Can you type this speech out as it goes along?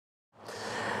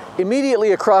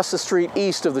Immediately across the street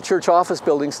east of the church office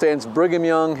building stands Brigham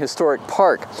Young Historic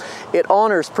Park. It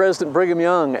honors President Brigham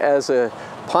Young as a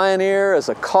pioneer, as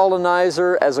a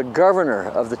colonizer, as a governor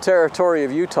of the territory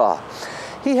of Utah.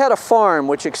 He had a farm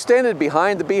which extended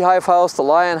behind the Beehive House, the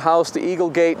Lion House, the Eagle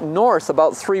Gate, north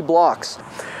about 3 blocks.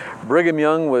 Brigham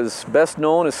Young was best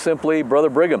known as simply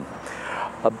Brother Brigham.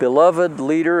 A beloved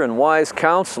leader and wise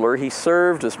counselor, he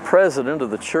served as president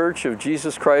of the Church of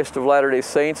Jesus Christ of Latter-day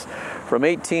Saints from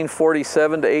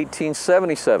 1847 to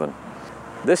 1877.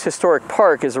 This historic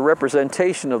park is a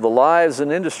representation of the lives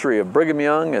and industry of Brigham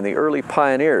Young and the early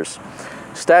pioneers.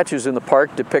 Statues in the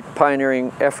park depict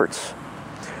pioneering efforts.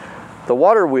 The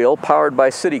water wheel, powered by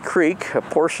City Creek, a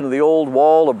portion of the old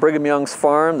wall of Brigham Young's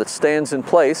farm that stands in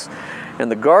place,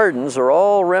 and the gardens are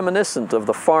all reminiscent of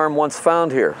the farm once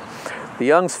found here. The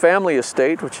Young's family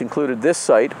estate, which included this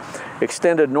site,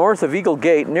 extended north of Eagle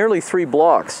Gate nearly 3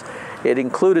 blocks. It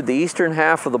included the eastern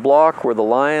half of the block where the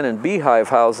Lion and Beehive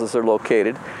houses are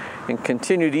located, and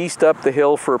continued east up the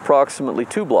hill for approximately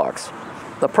 2 blocks.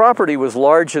 The property was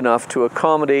large enough to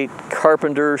accommodate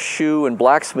carpenter, shoe, and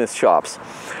blacksmith shops.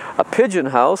 A pigeon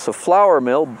house, a flour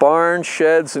mill, barn,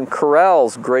 sheds, and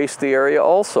corrals graced the area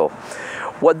also.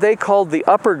 What they called the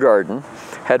upper garden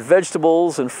had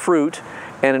vegetables and fruit,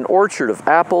 and an orchard of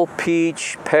apple,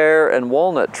 peach, pear, and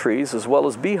walnut trees, as well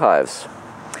as beehives.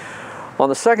 On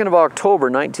the 2nd of October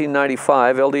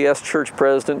 1995, LDS Church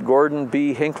President Gordon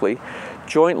B. Hinckley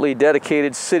jointly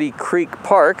dedicated City Creek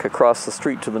Park, across the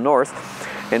street to the north,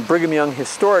 and Brigham Young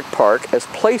Historic Park as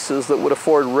places that would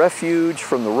afford refuge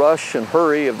from the rush and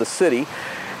hurry of the city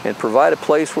and provide a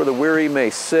place where the weary may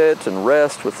sit and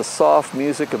rest with the soft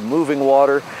music of moving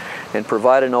water and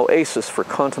provide an oasis for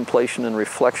contemplation and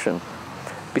reflection.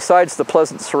 Besides the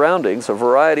pleasant surroundings, a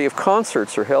variety of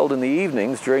concerts are held in the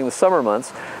evenings during the summer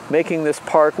months, making this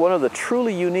park one of the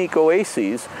truly unique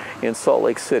oases in Salt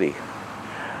Lake City.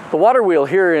 The water wheel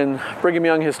here in Brigham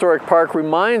Young Historic Park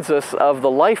reminds us of the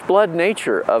lifeblood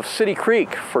nature of City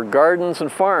Creek for gardens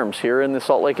and farms here in the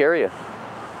Salt Lake area.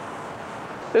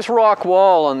 This rock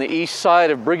wall on the east side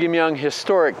of Brigham Young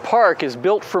Historic Park is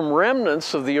built from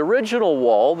remnants of the original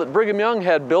wall that Brigham Young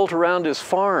had built around his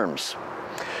farms.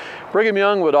 Brigham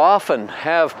Young would often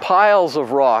have piles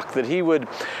of rock that he would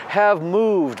have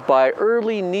moved by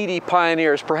early needy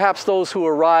pioneers, perhaps those who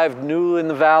arrived new in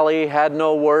the valley, had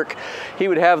no work. He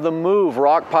would have them move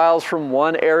rock piles from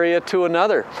one area to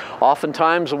another.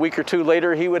 Oftentimes, a week or 2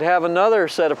 later, he would have another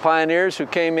set of pioneers who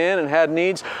came in and had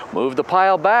needs move the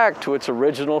pile back to its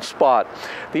original spot.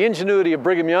 The ingenuity of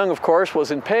Brigham Young, of course, was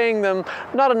in paying them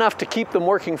not enough to keep them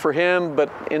working for him,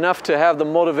 but enough to have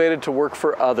them motivated to work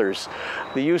for others.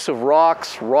 The use of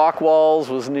rock walls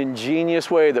was an ingenious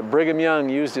way that Brigham Young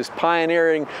used his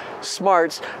pioneering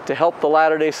smarts to help the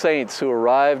Latter-day Saints who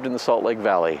arrived in the Salt Lake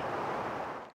Valley.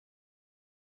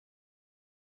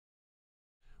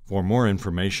 For more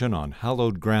information on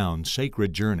hallowed ground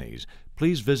sacred journeys,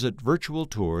 please visit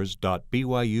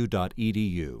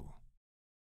virtualtours.byu.edu.